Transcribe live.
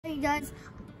guys,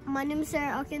 my name is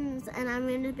Sarah Elkins and I'm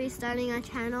going to be starting a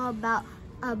channel about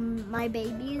my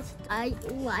babies.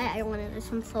 Why I wanted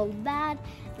this one so bad,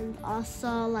 and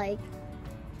also like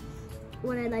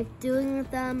what I like doing with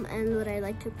them and what I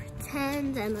like to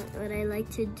pretend and what I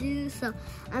like to do. So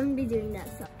I'm gonna be doing that.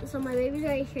 So my baby's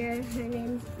right here. Her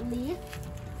name's Lee.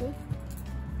 See?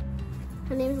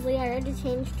 Her name's Lee. I already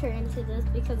changed her into this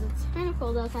because it's kind of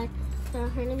cold outside. So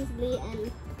her name's Lee,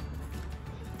 and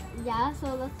yeah,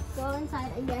 so let's go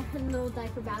inside and get her little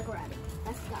diaper bag ready.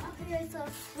 Let's go. Okay, so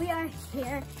we are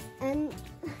here, and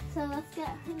so let's get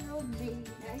her little baby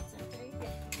bag.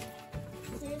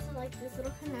 So here's like this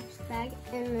little connect bag,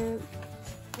 and then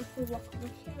if we walk over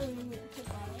here, we're gonna get her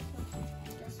bottle.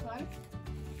 So this one.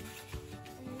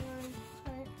 And then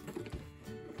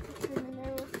put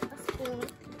there with a spoon.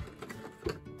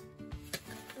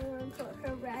 And then put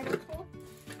her radical.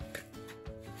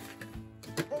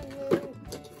 And then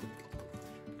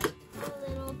a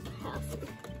little passy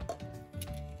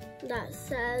that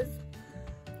says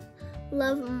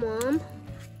 "Love Mom."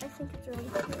 I think it's really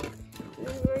cute. And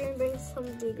then we're gonna bring some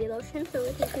baby lotion so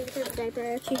we can change her diaper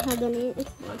if she has any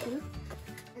explosions.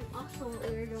 And also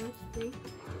we're going to bring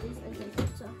these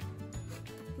adhesives. So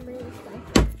bring this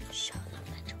diaper. Show them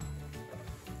the drawer.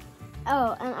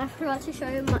 Oh, and I forgot to show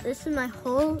you, this is my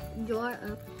whole drawer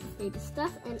of baby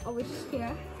stuff. And over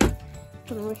here,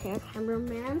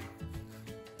 cameraman.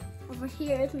 Over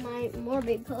here is my more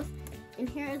baby clothes. And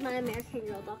here is my American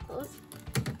Girl doll clothes.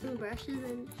 And brushes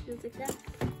and shoes like that.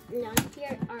 And down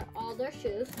here are all their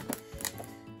shoes.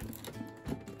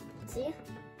 See? Did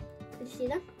you see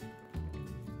them?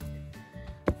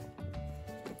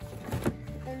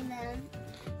 And then,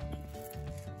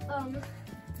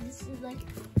 this is like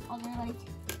all their like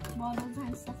bottles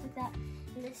and stuff like that.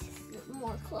 And this is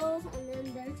more clothes. And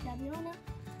then there's Gabriona.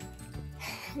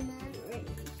 And then right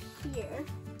here,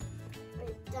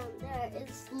 right down there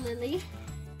is Lily.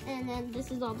 And then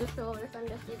this is all the strollers. I'm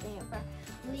just using it for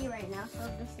Lee right now. So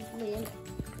this is Lee.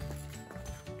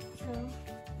 So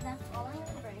that's all I'm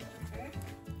gonna bring for her.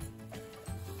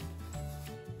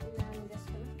 And then I'm just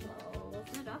gonna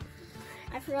close it up.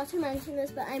 I forgot to mention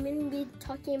this, but I'm gonna be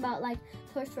talking about like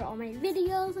toys for all my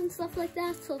videos and stuff like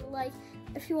that. So like,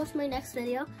 if you watch my next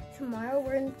video tomorrow,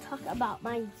 we're gonna talk about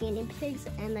my guinea pigs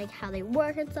and like how they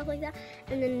work and stuff like that.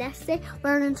 And the next day,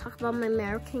 we're gonna talk about my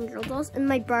American Girl dolls and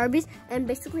my Barbies and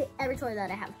basically every toy that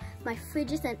I have, my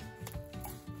fridges and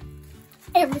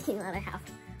everything that I have.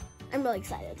 I'm really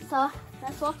excited. So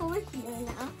let's walk over here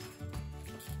now.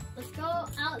 Let's go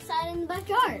outside in the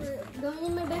backyard. We're going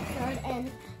in my backyard,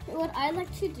 and what I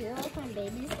like to do with my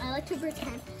babies, I like to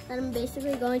pretend that I'm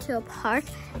basically going to a park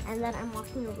and that I'm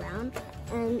walking around,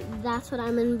 and that's what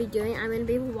I'm gonna be doing. I'm gonna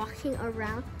be walking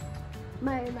around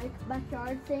my like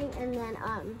backyard thing, and then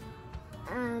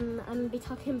I'm gonna be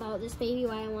talking about this baby,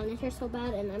 why I wanted her so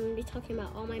bad, and I'm gonna be talking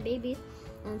about all my babies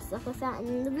and stuff like that,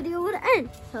 and the video would end.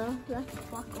 So let's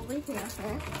walk over here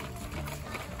first.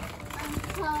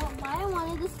 So why I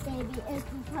wanted this baby is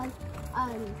because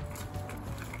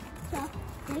so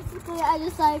basically I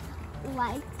just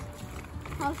liked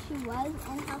how she was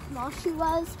and how small she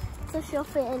was, so she'll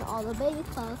fit in all the baby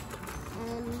clothes.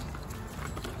 And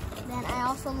then I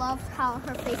also love how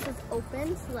her face is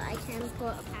open so that I can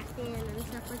put a pack in and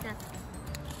stuff like that.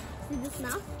 See this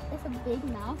mouth? It's a big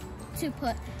mouth to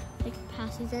put like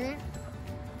passes in it.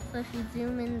 So if you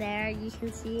zoom in there, you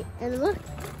can see, and look.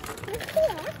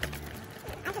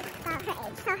 Her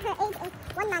age. So her age is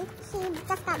 1 month. She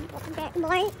just got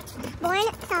born. So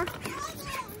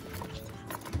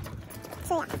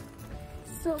yeah.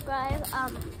 So guys,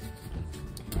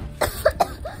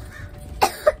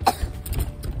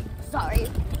 sorry.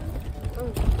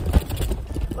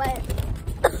 But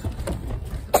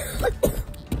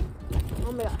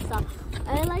oh my gosh, stop.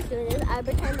 I like doing this. I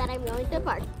pretend that I'm going to the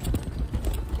park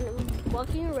and I'm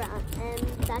walking around, and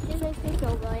that just makes me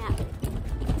feel really happy.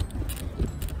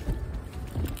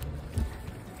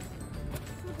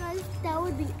 That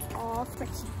would be all for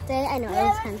today. I know it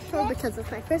was kind of short because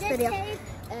it's my first video.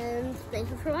 And thank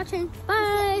you for watching.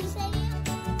 Bye!